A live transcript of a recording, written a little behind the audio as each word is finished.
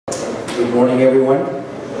Good morning, everyone.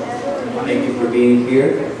 Thank you for being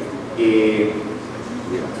here.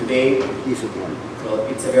 Today, well,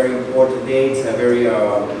 it's a very important day. It's a very,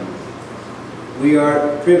 we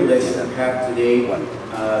are privileged to have today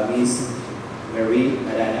Miss Marie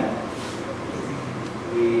Arana.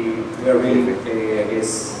 We are really, I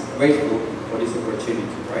guess, grateful for this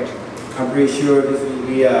opportunity, right? I'm pretty sure this will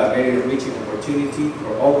be a very enriching opportunity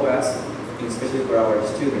for all of us, especially for our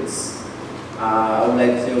students. I would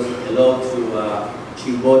like to say hello to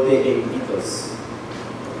Chibote and Iquitos,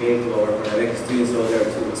 okay, to our Panabec students over there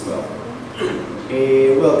too as well.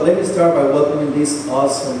 Well, let me start by welcoming this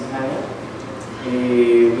awesome panel.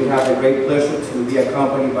 We have the great pleasure to be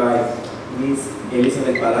accompanied by Ms.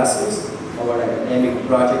 Elizabeth Palacios, our academic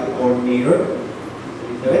project coordinator.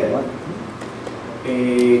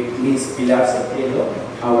 Ms. Pilar Sotelo,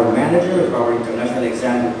 our manager of our international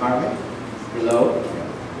exam department. Hello.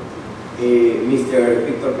 Mr.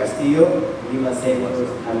 Victor Castillo, LIMA Center's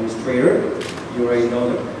administrator. You already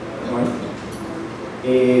know them.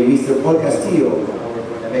 Mr. Paul Castillo, our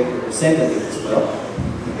representative as well.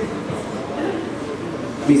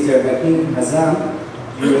 Mr. Hakim Hazam,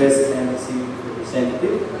 U.S. Embassy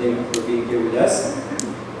representative. Thank you for being here with us.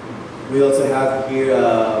 We also have here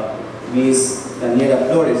Ms. Daniela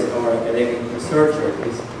Flores, our academic researcher,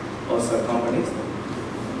 is also accompanied.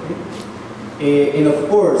 And of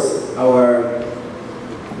course, our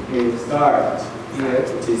star here,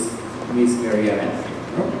 which is Ms. Marie Arana.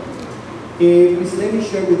 Please let me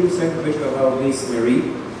share with you some information about Ms.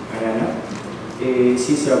 Marie Arana.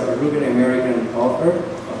 She's a Peruvian-American author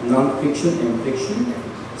of nonfiction and fiction,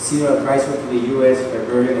 senior advisor to the U.S.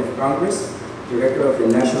 Librarian of Congress, director of the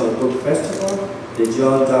National Book Festival, the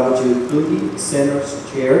John W. Kluge Center's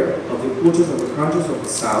chair of the Cultures of the Countries of the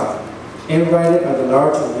South, and writer at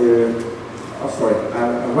large of the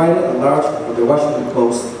Washington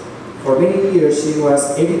Post. For many years, she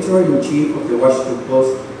was editor-in-chief of the Washington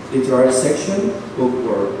Post literary section, Book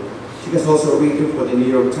World. She has also written for the New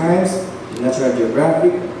York Times, the National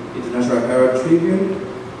Geographic, International Herald Tribune,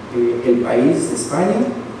 El País de España,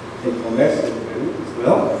 El Comercio de Perú as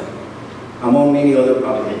well, among many other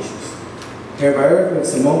publications. Her biography,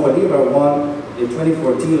 Simón Bolívar, won the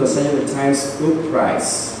 2014 Los Angeles Times Book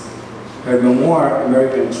Prize. Her memoir,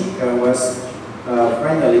 American Chica, was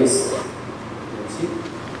finalist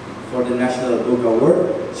for the National Book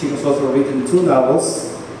Award. She has also written 2 novels,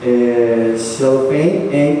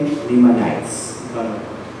 Cellophane and Lima Nights.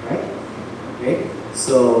 Right? Okay.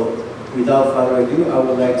 So, without further ado, I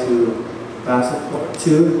would like to pass it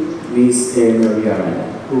to Ms. Marie Arana,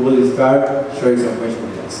 who will start sharing some questions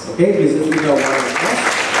with us. Okay, please let's give her a round of applause.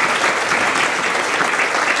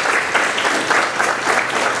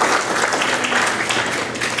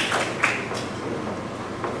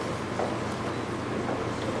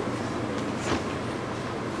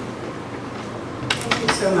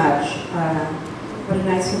 So much. What a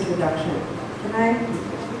nice introduction. Can I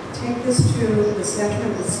take this to the center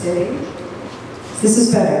of the stage? This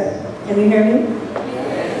is better. Can you hear me?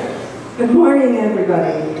 Good morning,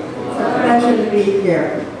 everybody. It's a pleasure to be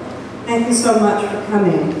here. Thank you so much for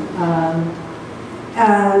coming.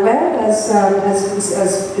 Well, as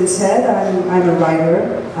been said, I'm a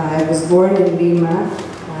writer. I was born in Lima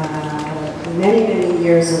many, many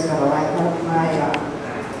years ago.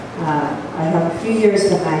 I have a few years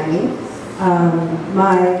behind me.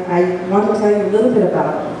 I want to tell you a little bit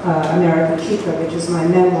about American Chica, which is my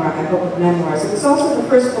memoir, my book of memoirs. It was also the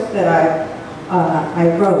first book that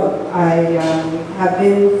I wrote. I have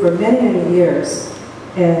been for many, many years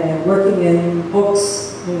working in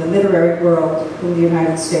books in the literary world in the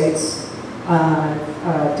United States.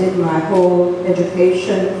 Did my whole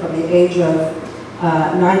education from the age of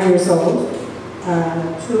 9 years old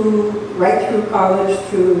right through college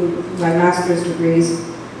to my master's degrees,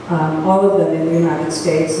 all of them in the United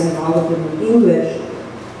States and all of them in English,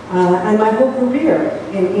 and my whole career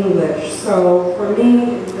in English. So for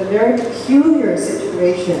me, it's a very peculiar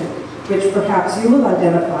situation, which perhaps you will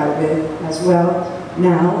identify with as well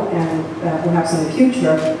now and perhaps in the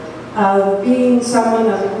future, of being someone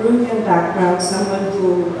of Peruvian background, someone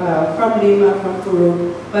who, from Lima, from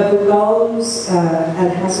Peru, but who goes and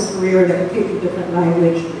has a career in a completely different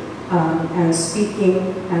language, and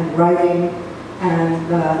speaking and writing and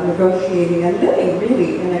negotiating and living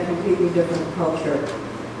really in a completely different culture.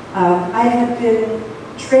 I have been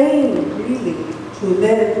trained really to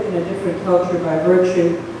live in a different culture by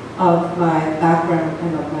virtue of my background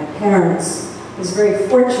and of my parents. I was very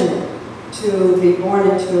fortunate to be born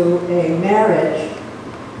into a marriage,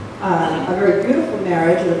 a very beautiful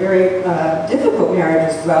marriage, and a very difficult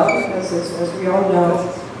marriage as well, because as we all know,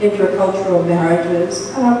 intercultural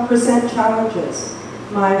marriages present challenges.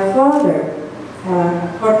 My father,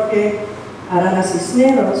 Jorge ARANA,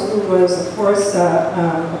 who was, of course,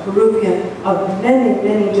 a Peruvian of many,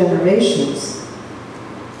 many generations,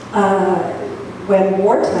 when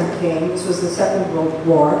wartime came, this was the Second World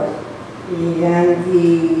War, and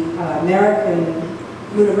the American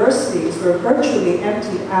universities were virtually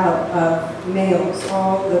emptied out of males.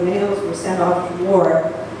 All the males were sent off to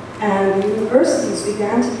war, and the universities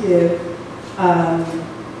began to give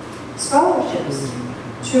scholarships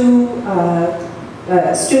to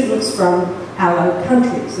students from allied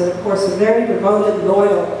countries. And of course, a very devoted,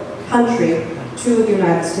 loyal country to the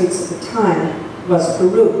United States at the time was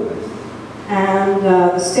Peru. And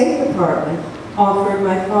the State Department offered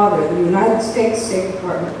my father, the United States State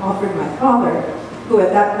Department offered my father, who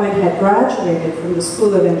at that point had graduated from the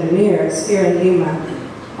School of Engineers here in Lima,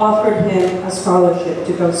 offered him a scholarship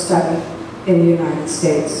to go study in the United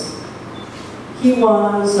States. He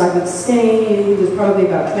was, I would say, he was probably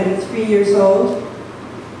about 23 years old,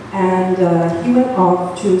 and he went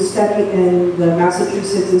off to study in the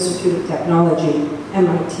Massachusetts Institute of Technology,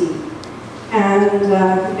 MIT. And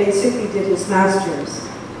he basically did his master's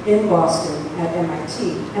in Boston at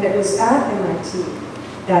MIT. And it was at MIT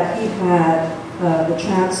that he had the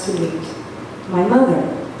chance to meet my mother,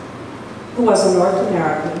 who was a North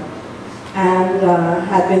American and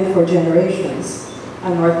had been for generations a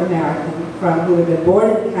North American who had been born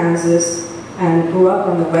in Kansas and grew up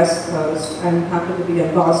on the West Coast and happened to be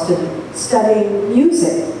in Boston studying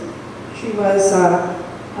music. She was a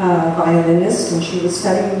violinist, and she was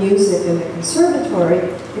studying music in the conservatory.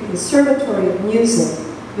 The Conservatory of Music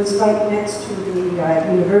was right next to the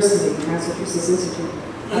university, Massachusetts Institute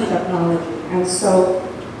of Technology. And so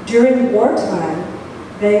during wartime,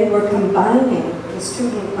 they were combining the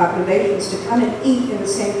student populations to come and eat in the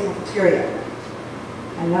same cafeteria.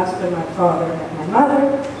 And that's when my father met my mother.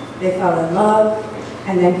 They fell in love,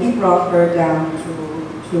 and then he brought her down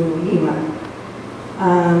to Lima.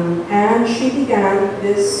 And she began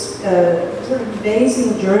this sort of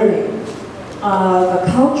amazing journey of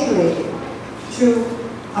acculturating to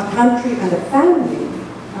a country and a family.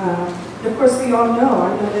 Of course, we all know,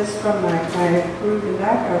 I know this from my Peruvian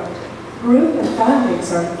background, Peruvian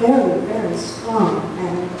families are very, very strong.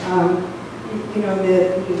 And, you know,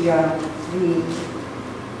 the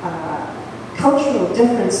cultural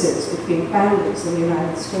differences between families in the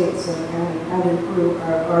United States and in Peru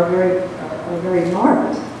are very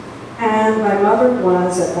marked. And my mother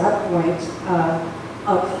was, at that point,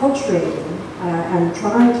 acculturating and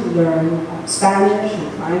trying to learn Spanish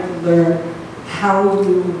and trying to learn how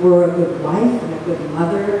you were a good wife and a good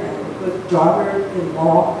mother and a good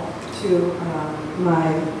daughter-in-law to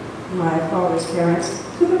my father's parents.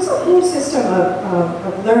 So there's a whole system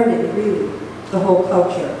of learning, really, the whole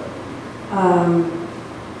culture.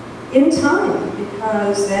 In time,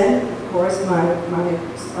 because then, of course, my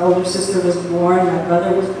older sister was born, my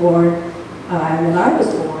brother was born, and then I was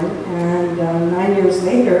born, and 9 years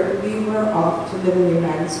later, we were off to live in the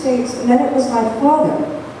United States. And then it was my father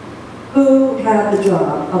who had the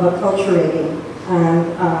job of acculturating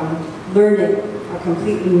and learning a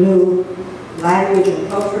completely new language and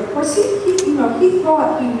culture. Of course, he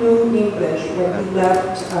thought he knew English when he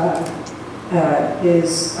left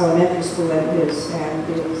his elementary school and his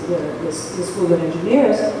School of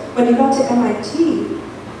Engineers. When he got to MIT,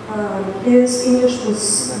 his English was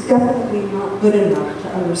definitely not good enough to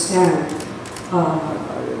understand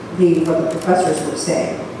what the professors were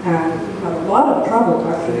saying. And he had a lot of trouble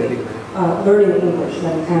actually learning English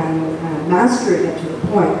and mastering it to the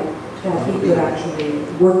point that he could actually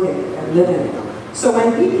work in it and live in it. So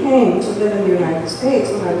when he came to live in the United States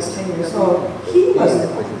when I was 10 years old, he was the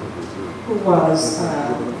one who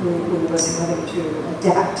was having to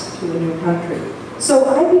adapt to a new country. So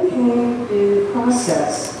I became, in the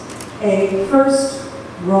process, a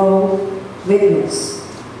first-row witness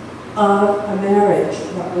of a marriage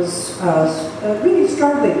that was really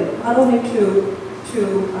struggling, not only to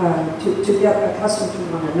get accustomed to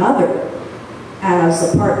one another as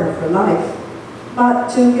a partner for life, but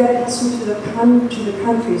to get accustomed to the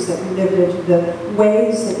countries that we lived in, to the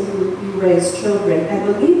ways that you raise children. And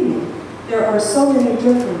believe me, there are so many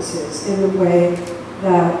differences in the way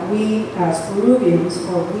that we as Peruvians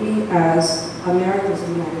or we as Americans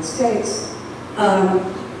in the United States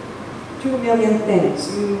do a million things.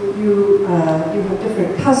 You have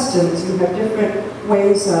different customs, you have different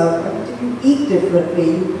ways of, you eat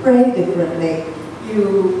differently, you pray differently,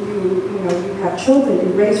 you have children,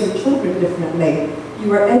 you raise your children differently,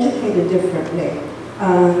 you are educated differently.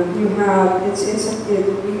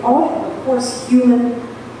 We all have, of course, human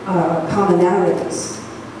commonalities,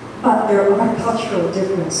 but there are cultural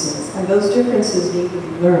differences, and those differences need to be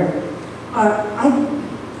learned.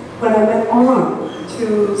 When I went on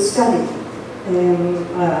to study in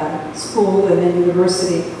school and then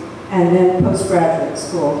university and then postgraduate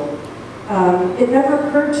school, it never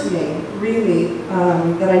occurred to me, really,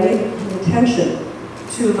 that I needed to pay attention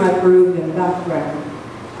to my Peruvian background.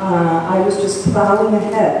 I was just plowing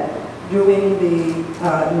ahead, doing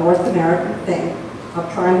the North American thing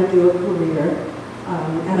of trying to do a career.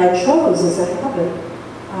 And I chose, as it happened,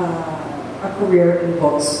 a career in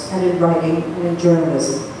books and in writing and in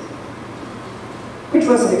journalism, which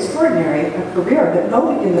was an extraordinary career, but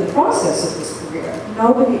nobody in the process of this career,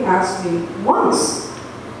 nobody asked me once,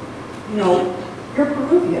 you know, you're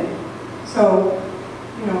Peruvian, so,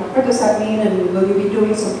 you know, what does that mean, and will you be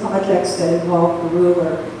doing some projects that involve Peru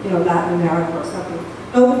or, you know, Latin America or something?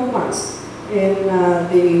 Nobody once. In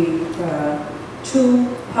the two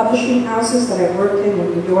publishing houses that I worked in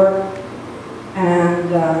New York, and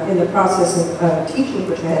in the process of teaching,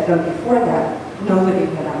 which I had done before that, nobody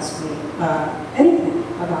had asked me anything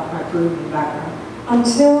about my Peruvian background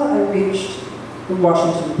until I reached the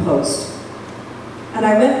Washington Post. And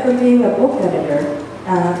I went from being a book editor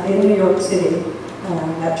in New York City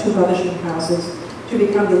at two publishing houses to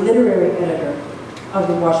become the literary editor of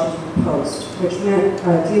the Washington Post, which meant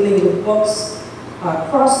dealing with books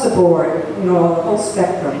across the board, you know, the whole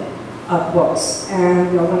spectrum of books.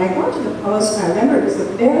 And you know, when I got to the Post, and I remember it was the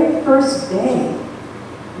very first day,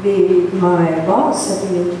 my boss said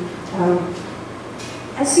to me,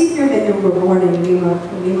 I see here that you were born in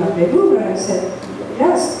Lima, Peru, and I said,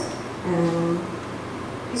 yes. And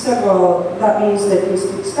he said, well, that means that you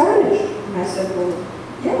speak Spanish. And I said, well,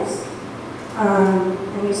 yes.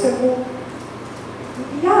 And he said, well,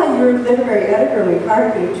 yeah, you're a literary editor, we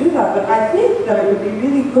hired you to do that, but I think that it would be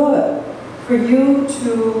really good for you to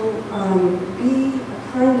be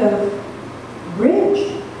a kind of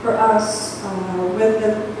bridge for us with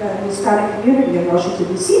the Hispanic community in Washington,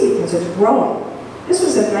 D.C., because it's growing. This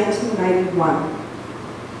was in 1991.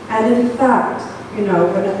 And in fact, you know,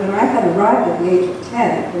 when I had arrived at the age of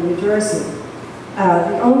 10 in New Jersey,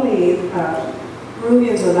 the only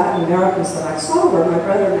Peruvians or Latin Americans that I saw were my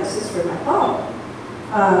brother, my sister, and my father.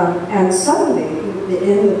 And suddenly,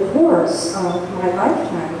 in the course of my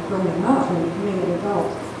lifetime of growing up and becoming an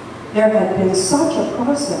adult, there had been such a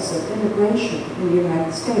process of immigration in the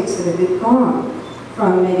United States that it had gone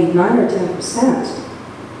from maybe 9 or 10%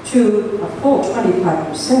 to a full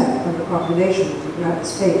 25% of the population of the United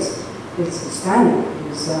States is Hispanic,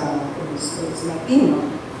 is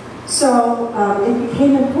Latino. So it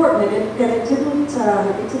became important, and it didn't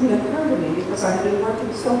occur to me because I had been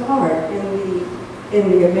working so hard in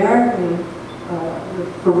the American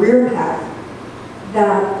career path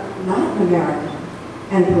that Latin America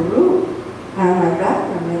and Peru and my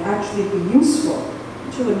background may actually be useful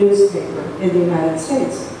to a newspaper in the United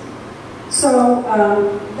States. So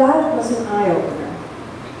that was an eye-opener.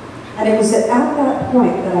 And it was at that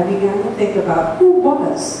point that I began to think about who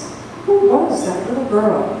was that little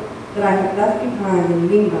girl that I had left behind in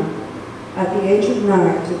Lima at the age of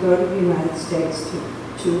 9 to go to the United States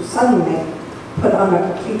to suddenly put on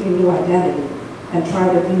a completely new identity and try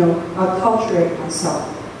to, you know, acculturate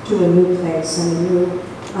myself to a new place and a new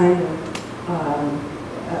kind of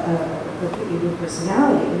a completely new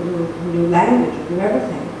personality, a new language, a new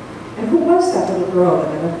everything. And who was that little girl that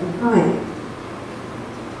I left behind?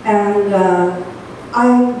 And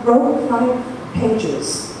I wrote 5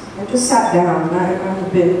 pages. I just sat down, and I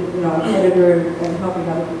have been, you know, an editor and helping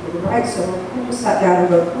other people to write, so I just sat down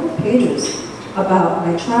and wrote 5 pages about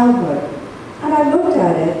my childhood. And I looked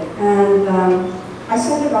at it, and I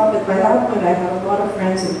sent it off. By that point, I had a lot of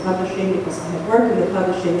friends in publishing because I had worked in the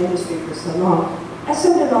publishing industry for so long. I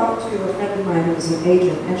sent it off to a friend of mine who was an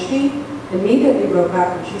agent, and she immediately wrote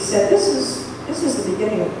back and she said, "This is the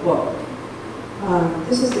beginning of the book.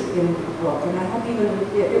 This is the beginning of the book." And I haven't even.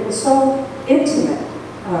 It was so intimate.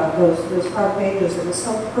 Those 5 pages. It was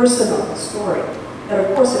so personal a story that,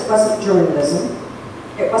 of course, it wasn't journalism.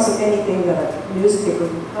 It wasn't anything that a newspaper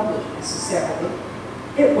would publish necessarily.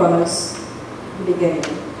 It was the beginning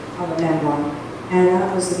of a memoir, and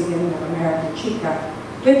that was the beginning of American Chica,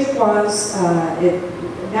 which was,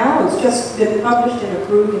 now it's just been published in a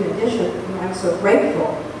Peruvian edition, and I'm so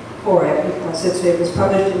grateful for it because it was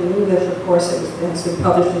published in English, of course, it's been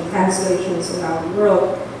published in translations around the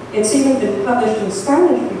world. It's even been published in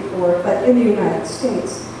Spanish before, but in the United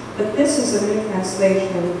States. But this is a new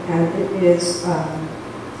translation, and it is a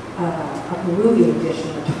Peruvian edition,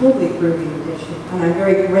 a totally Peruvian edition. And I'm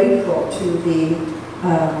very grateful to the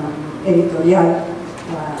editorial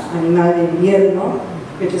Animal de Invierno,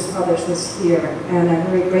 which has published this here. And I'm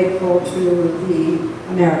very grateful to the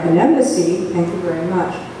American Embassy, thank you very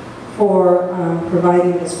much, for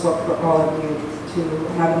providing this book for all of you to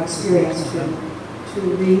have an experience to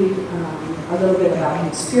read a little bit about the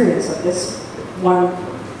experience of this one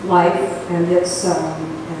life and its sort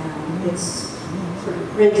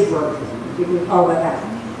of bridge work, if you can call it that,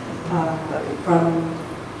 from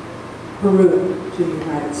Peru to the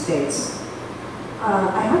United States.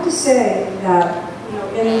 I have to say that, you know,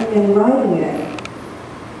 in writing it,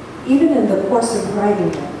 even in the course of writing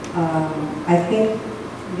it, I think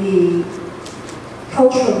the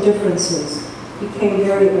cultural differences became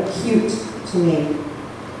very acute to me,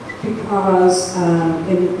 because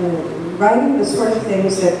in writing the sort of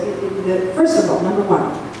things that, first of all, number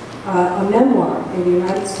one, a memoir in the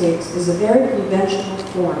United States is a very conventional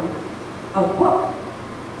form of book.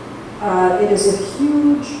 It is a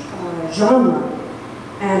huge genre,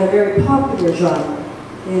 and a very popular genre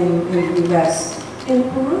in the US. In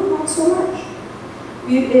Peru, not so much.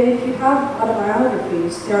 If you have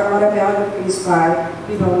autobiographies, there are autobiographies by,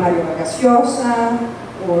 you know, Mario Vargas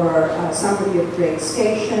or somebody of great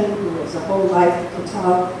station who has a whole life to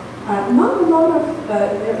tell. Not a lot of,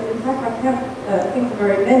 in fact, I can't think of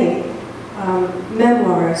very many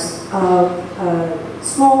memoirs of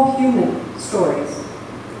small human stories.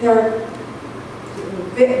 There are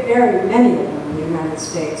very many of them in the United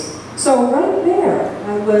States. So right there,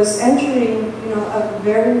 I was entering, you know, a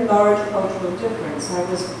very large cultural difference. I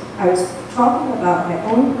was talking about my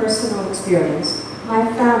own personal experience, my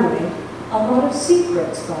family, a lot of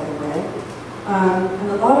secrets, by the way, and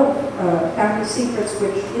a lot of family secrets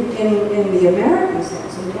which, in the American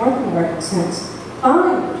sense, in the North American sense,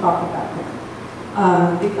 fine to talk about them.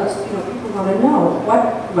 Because, you know, people want to know, what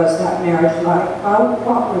was that marriage like?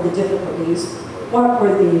 What were the difficulties? What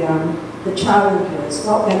were the challenges?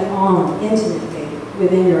 What went on intimately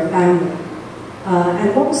within your family?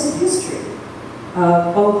 And what was the history?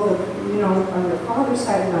 Both of, you know, on your father's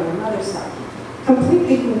side and on your mother's side.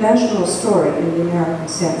 Completely conventional story in the American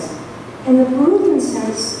sense. In the Peruvian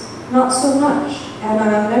sense, not so much. And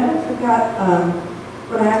I'll never forget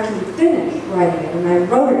when I actually finished writing it, and I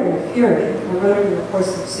wrote it in a fury. I wrote it in the course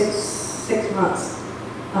of six months.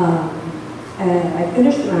 And I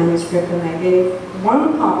finished the manuscript, and I gave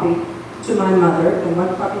one copy to my mother and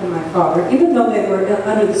one copy to my father. Even though they were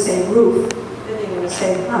under the same roof, living in the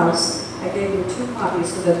same house, I gave them 2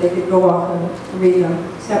 copies so that they could go off and read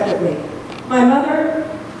them separately. My mother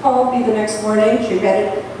called me the next morning. She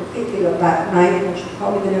read it completely that night, and she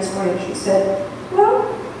called me the next morning. She said, well,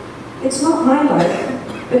 it's not my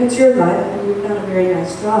life, but it's your life, and you've done a very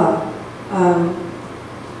nice job.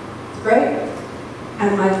 It's great.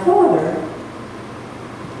 And my father,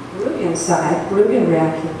 Peruvian side, Peruvian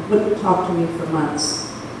reaction, wouldn't talk to me for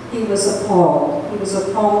months. He was appalled. He was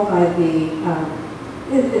appalled by the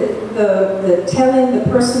telling the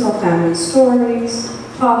personal family stories,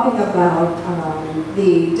 talking about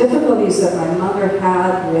the difficulties that my mother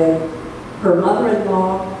had with her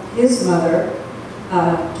mother-in-law, his mother,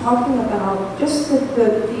 talking about just the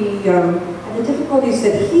difficulties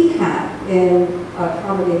that he had in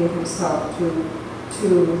accommodating himself to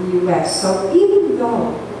the U.S. So even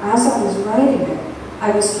though, as I was writing it,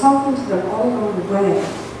 I was talking to them all along the way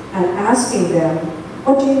and asking them,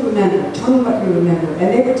 what do you remember? Tell me what you remember. And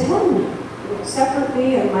they were telling me, you know,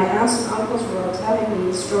 separately, and my aunts and uncles were all telling me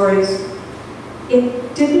these stories.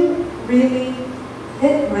 It didn't really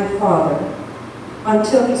hit my father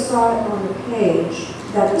until he saw it on the page,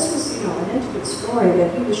 that this was, you know, an intimate story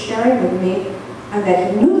that he was sharing with me, and that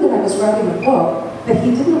he knew that I was writing a book, but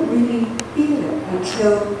he didn't really feel it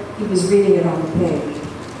until he was reading it on the page.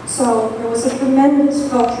 So there was a tremendous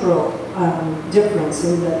cultural difference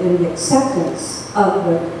in the acceptance of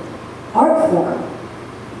the art form.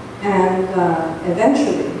 And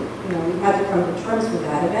eventually, you know, we had to come to terms with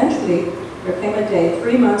that. Eventually, there came a day,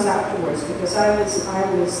 3 months afterwards, because I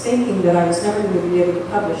was thinking that I was never going to be able to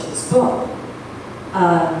publish this book.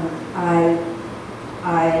 I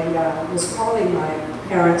was calling my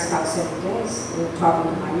parents' house every day, and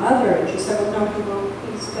talking to my mother, and she said, well, no, he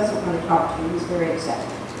doesn't want to talk to you, he's very upset.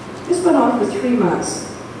 This went on for 3 months.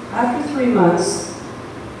 After 3 months,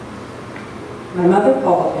 my mother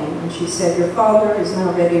called me, and she said, your father is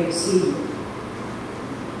now ready to see you.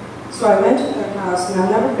 So I went to their house, and I'll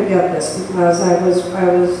never forget this, because I was,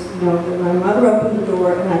 you know, my mother opened the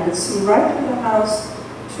door, and I could see right through the house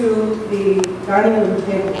to the dining room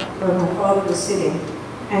table where my father was sitting.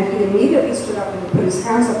 And he immediately stood up and put his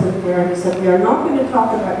hands up in the air, and he said, we are not going to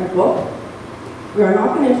talk about your book. We are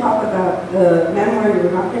not going to talk about the memoir.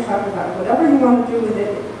 We're not going to talk about whatever you want to do with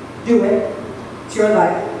it. Do it. It's your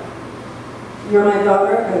life. you're my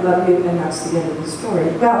daughter, I love you, and that's the end of the story.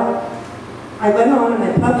 Well, I went on and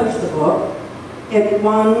I published the book. It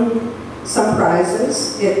won some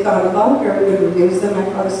prizes. It got a lot of very good reviews. Then my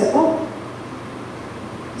father said, oh,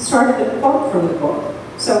 he started to quote from the book.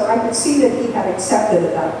 So I could see that he had accepted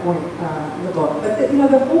at that point the book. But you know,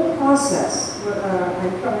 the whole process, what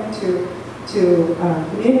I'm trying to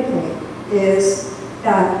communicate, is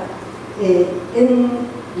that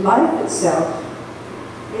in life itself,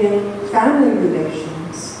 in family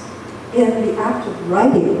relations, in the act of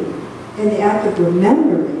writing, in the act of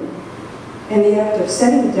remembering, in the act of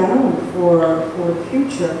setting down for the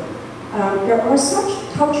future, there are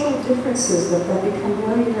such cultural differences that become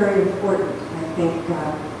very, very important, I think,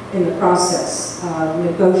 in the process of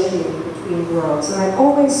negotiating between worlds. And I've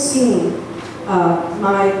always seen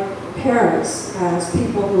my parents as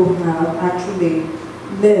people who have actually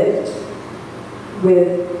lived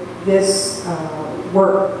with this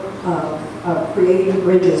work of creating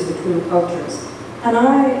bridges between cultures. And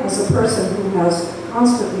I, as a person who has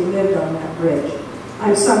constantly lived on that bridge,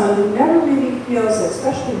 I'm someone who never really feels,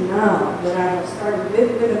 especially now that I have started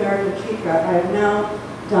with American Chica, I have now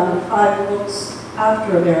done 5 books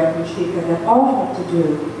after American Chica that all have to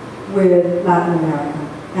do with Latin America.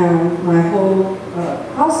 And my whole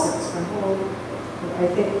process, I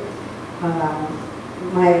think,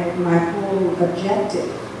 my whole objective,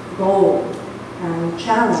 goal, and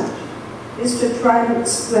challenge is to try to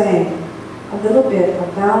explain a little bit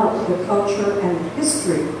about the culture and the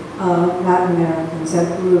history of Latin Americans and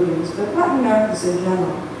Peruvians, but Latin Americans in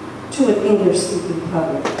general, to an English-speaking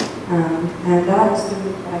public. And that has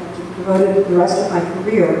been, I've devoted the rest of my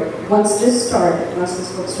career. Once this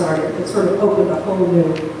book started, it sort of opened a whole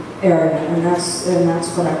new area, and that's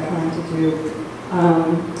what I'm trying to do.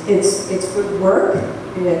 It's good work.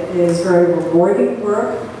 It is very rewarding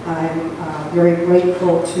work. I'm very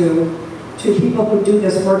grateful to people who do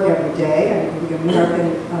this work every day. I mean, the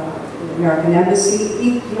American Embassy,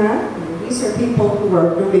 ICPNA. These are people who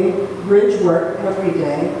are doing bridge work every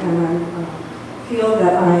day, and I feel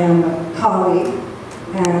that I am a colleague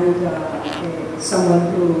and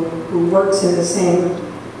someone who works in the same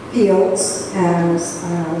fields as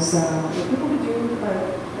the people who do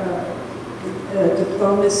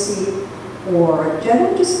diplomacy or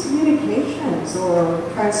general just communications or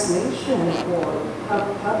translation or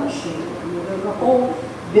publishing. The whole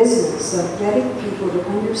business of getting people to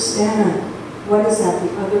understand what is at the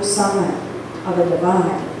other side of a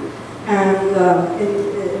divide. And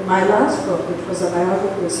in my last book, which was a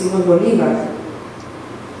biography of Simón Bolívar,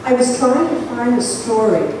 I was trying to find a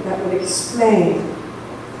story that would explain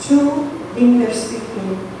to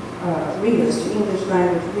English-speaking readers, to English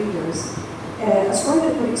language readers, a story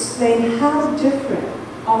that would explain how different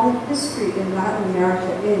our history in Latin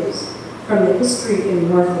America is from the history in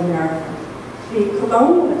North America. The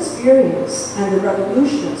colonial experience and the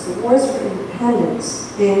revolutions, the wars for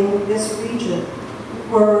independence in this region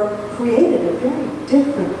were created a very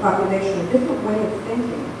different population, a different way of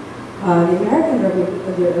thinking. The American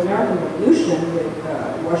Revolution with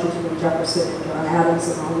Washington and Jefferson and John Adams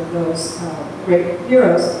and all of those great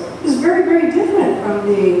heroes is very, very different from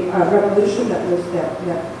the revolution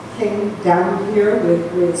that came down here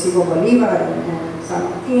with Simón Bolívar and San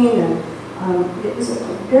Martin. It is a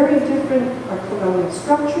very different colonial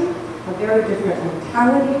structure, a very different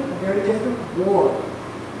mentality, a very different war.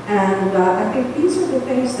 And I think these are the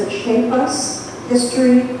things that shape us: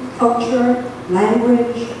 history, culture,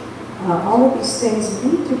 language. All of these things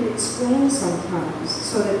need to be explained sometimes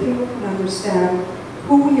so that people can understand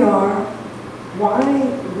who we are, why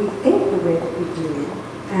we think the way that we do,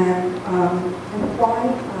 and why,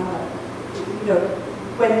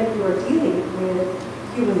 when you are dealing with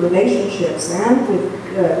human relationships and with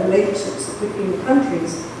relationships between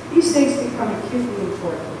countries, these things become acutely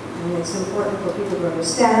important. And it's important for people to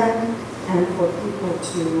understand and for people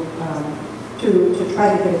to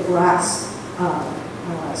try to get a grasp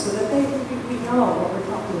so that we know what we're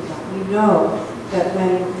talking about. We know that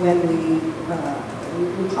when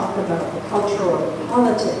we talk about the culture or the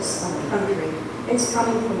politics of a country, it's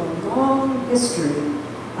coming from a long history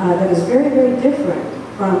that is very, very different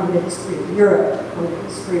from the history of Europe, from the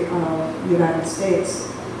history of the United States.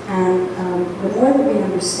 And the more that we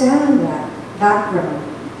understand that background,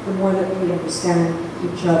 the more that we understand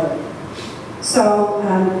each other. So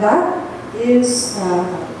that is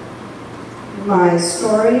my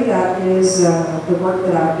story. That is the work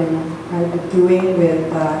that I've been doing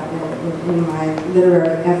with in my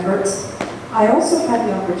literary efforts. I also had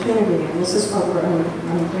the opportunity, and this is what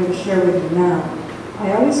I'm going to share with you now. I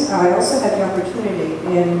also had the opportunity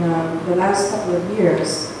in the last couple of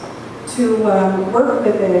years to work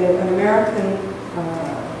with an American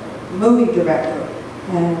movie director,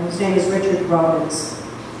 and his name is Richard Robbins,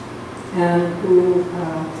 and who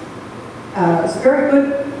is a very good,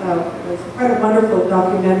 quite a wonderful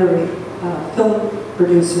documentary film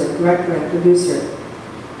producer, director and producer.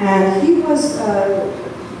 And he was,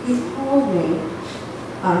 he called me,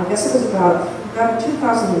 I guess it was about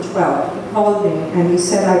 2012, he called me and he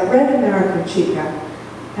said, "I've read American Chica,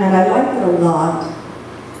 and I like it a lot.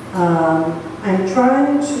 I'm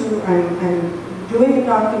doing a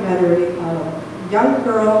documentary of young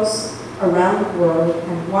girls around the world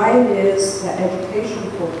and why it is that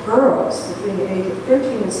education for girls between the age of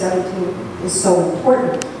 13 and 17 is so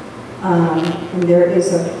important. And there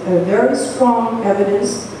is a very strong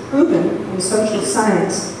evidence proven in social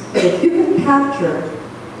science that if you can capture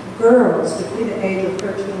girls between the age of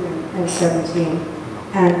 13 and 17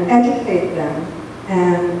 and educate them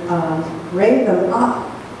and bring them up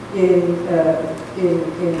in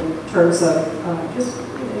terms of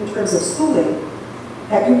in terms of schooling,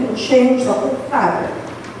 that you can change the whole fabric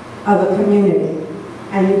of a community,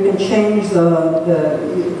 and you can change the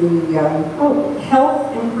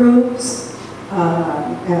health improves,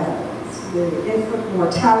 the infant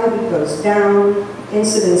mortality goes down,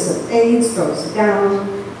 incidence of AIDS goes down,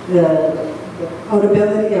 the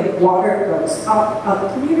potability of water goes up. The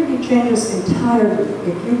community changes entirely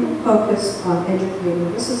if you can focus on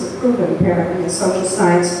educating. This is a proven apparently in social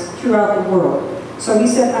science throughout the world. So he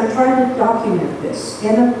said, I'm trying to document this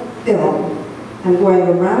in a film. I'm going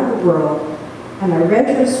around the world, and I read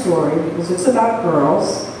your story because it's about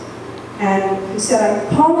girls. And he said, I'm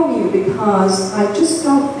calling you because I just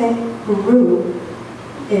don't think Peru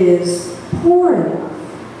is poor enough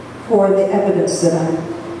for the evidence that I'm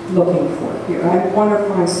looking for here. I want to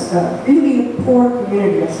find a really poor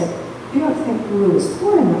community. I said, you don't think Peru is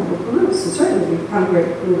poor enough? But Peru has certainly become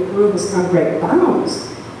great. Peru has come great bounds.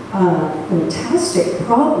 Fantastic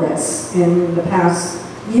progress in the past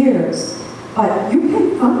years. But you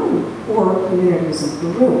can find poor communities in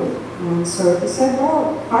Peru. And so he said,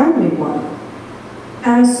 well, find me one.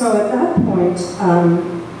 And so at that point,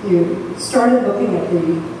 you started looking at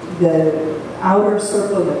the outer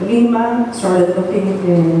circle of Lima, started looking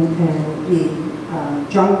in the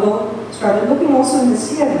jungle, started looking also in the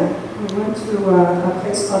Sierra. We went to a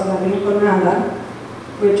place called La Rinconada,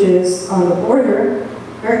 which is on the border,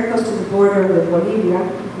 very close to the border with Bolivia,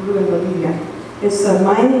 Peru and Bolivia. It's a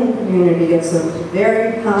mining community. It's a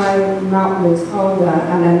very high mountain. It's called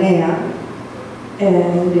Ananea.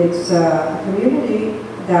 And it's a community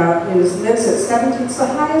that lives at 70. It's the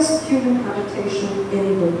highest human habitation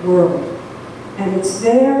in the world. And it's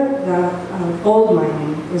there that gold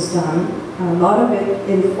mining is done. A lot of it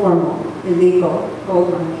informal, illegal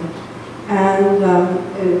gold mining. And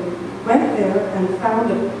it went there and found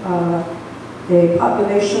a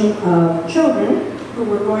population of children who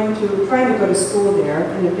were trying to go to school there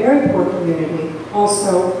in a very poor community,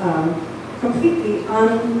 also completely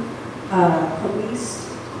unpoliced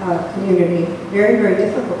community, very, very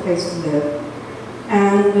difficult place to live.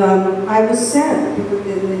 And I was sent, because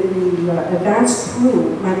the advanced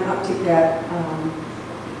crew went up to get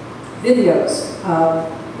videos of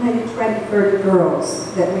maybe 20, 30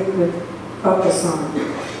 girls that we could focus on.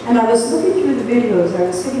 And I was looking through the videos. I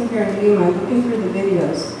was sitting here in Lima looking through the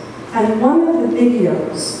videos. And one of the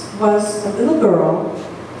videos was a little girl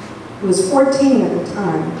who was 14 at the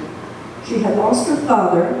time. She had lost her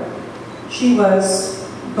father. She was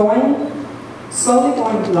slowly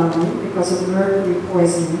going blind because of the mercury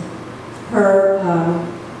poisoning. Her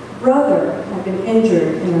brother had been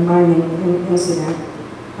injured in a mining incident.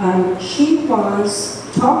 She was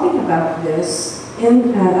talking about this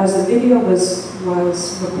as the video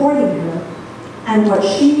was recording her, and what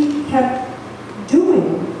she kept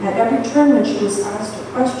doing at every turn when she was asked a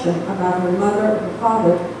question about her mother or her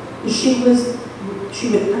father, is she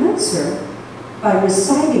would answer by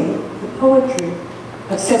reciting the poetry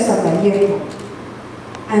of Cesar Vallejo.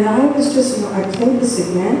 And I was just, I played this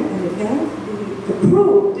again and again. The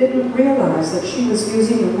crew didn't realize that she was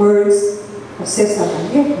using the words of Cesar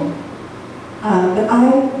Vallejo. But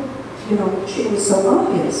it was so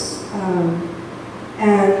obvious.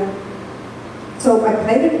 And so I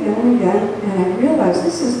played it again and again, and I realized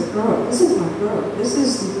this is the girl. This is my girl. This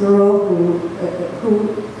is the girl who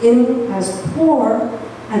in as poor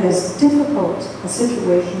and as difficult a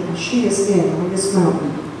situation as she is in on this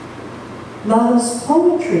mountain, loves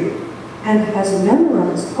poetry and has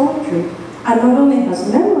memorized poetry, and not only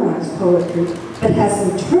has memorized poetry, but has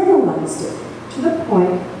internalized it to the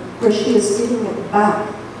point where she is giving it back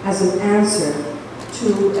as an answer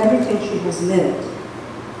to everything she has lived.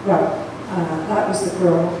 Well, that was the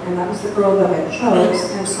girl, and that was the girl that I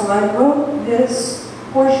chose. And so I wrote this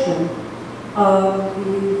portion of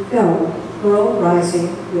the film, Girl Rising,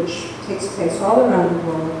 which takes place all around the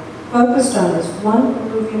world, focused on this one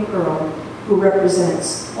Peruvian girl who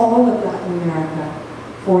represents all of Latin America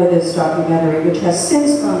for this documentary, which has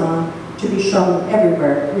since gone on to be shown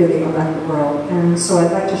everywhere, really, around the world. And so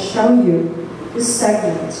I'd like to show you this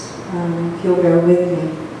segment, if you'll bear with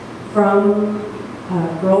me, from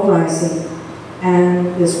Girl Rising,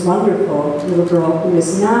 and this wonderful little girl who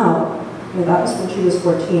is now, that was when she was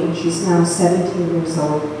 14, she's now 17 years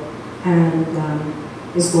old, and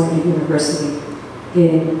is going to university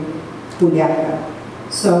in Juliaca.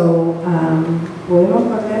 So, ¿podemos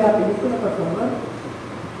poner la película, por favor?